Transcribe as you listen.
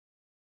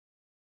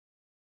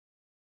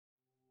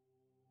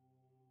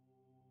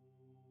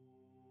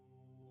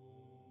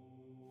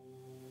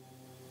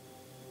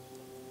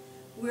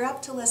We're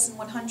up to Lesson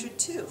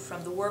 102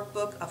 from the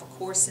Workbook of A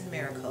Course in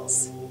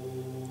Miracles.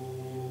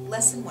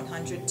 Lesson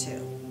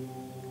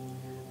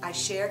 102. I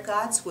share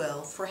God's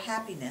will for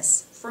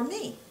happiness for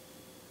me.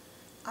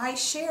 I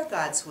share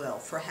God's will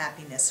for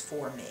happiness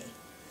for me.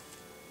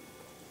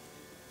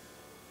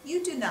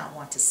 You do not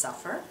want to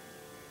suffer.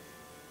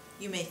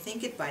 You may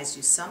think it buys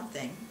you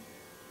something,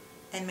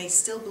 and may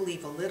still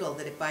believe a little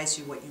that it buys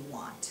you what you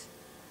want.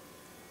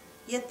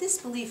 Yet this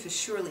belief is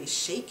surely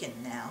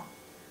shaken now,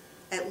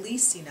 at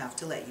least enough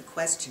to let you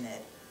question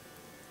it,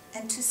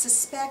 and to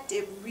suspect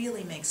it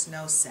really makes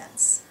no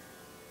sense.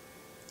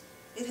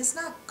 It has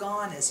not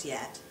gone as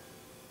yet,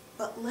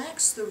 but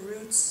lacks the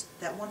roots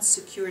that once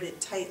secured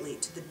it tightly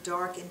to the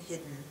dark and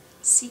hidden,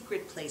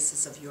 secret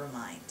places of your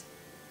mind.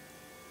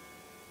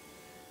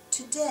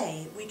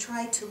 Today, we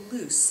try to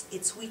loose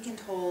its weakened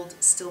hold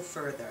still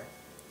further,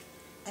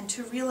 and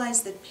to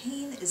realize that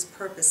pain is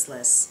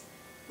purposeless,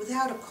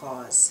 without a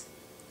cause,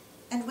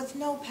 and with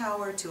no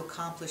power to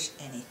accomplish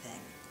anything.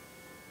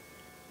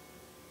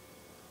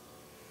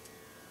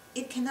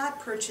 It cannot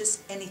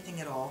purchase anything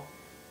at all.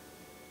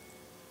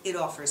 It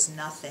offers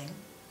nothing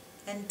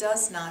and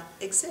does not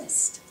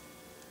exist.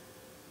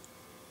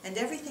 And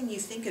everything you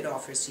think it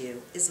offers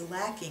you is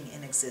lacking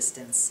in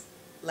existence,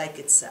 like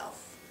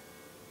itself.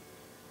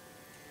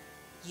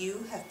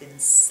 You have been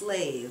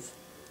slave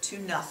to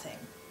nothing.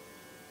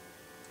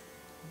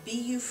 Be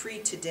you free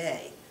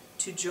today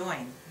to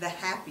join the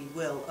happy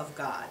will of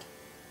God.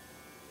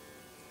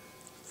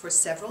 For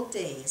several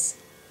days,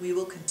 we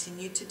will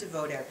continue to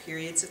devote our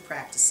periods of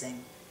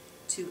practicing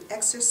to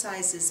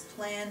exercises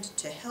planned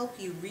to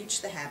help you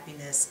reach the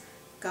happiness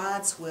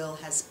God's will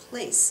has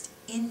placed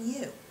in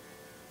you.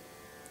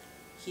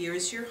 Here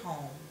is your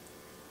home,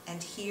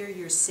 and here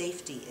your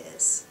safety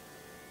is.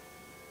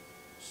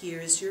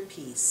 Here is your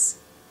peace,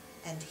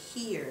 and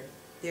here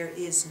there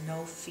is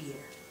no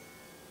fear.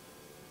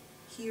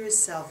 Here is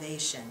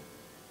salvation.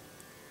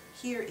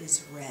 Here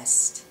is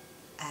rest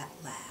at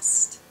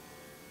last.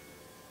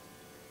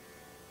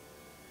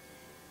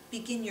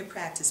 Begin your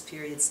practice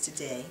periods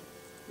today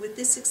with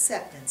this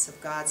acceptance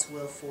of God's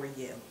will for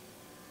you.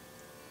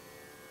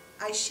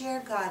 I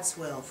share God's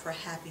will for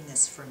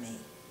happiness for me,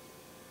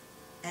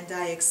 and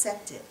I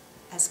accept it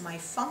as my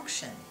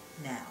function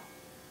now.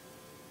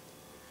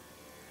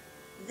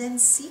 Then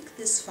seek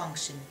this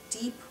function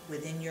deep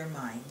within your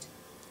mind,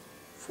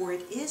 for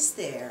it is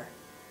there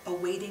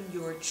awaiting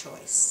your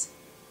choice.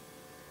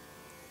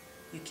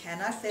 You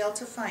cannot fail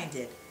to find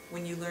it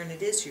when you learn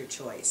it is your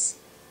choice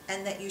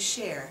and that you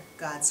share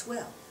God's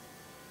will.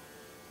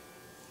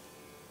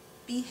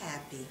 Be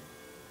happy,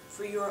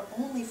 for your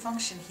only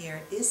function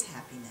here is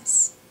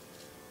happiness.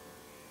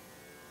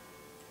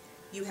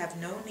 You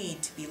have no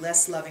need to be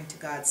less loving to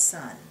God's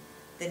Son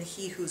than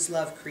He whose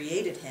love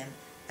created Him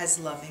as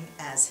loving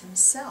as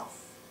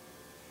Himself.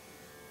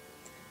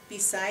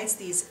 Besides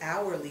these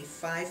hourly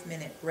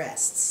 5-minute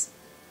rests,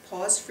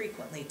 pause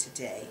frequently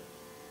today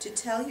to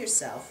tell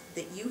yourself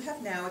that you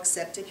have now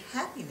accepted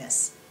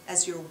happiness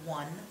as your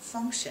one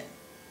function.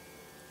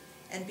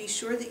 And be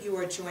sure that you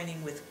are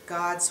joining with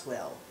God's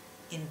will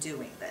in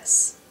doing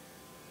this.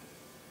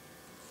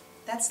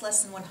 That's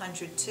Lesson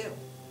 102.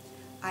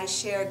 I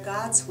share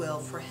God's will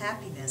for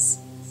happiness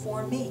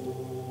for me.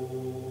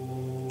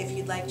 If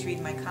you'd like to read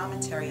my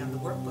commentary on the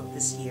workbook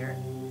this year,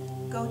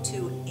 go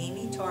to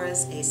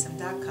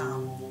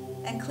amytorresasm.com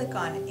and click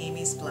on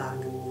Amy's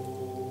blog.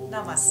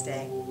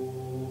 Namaste.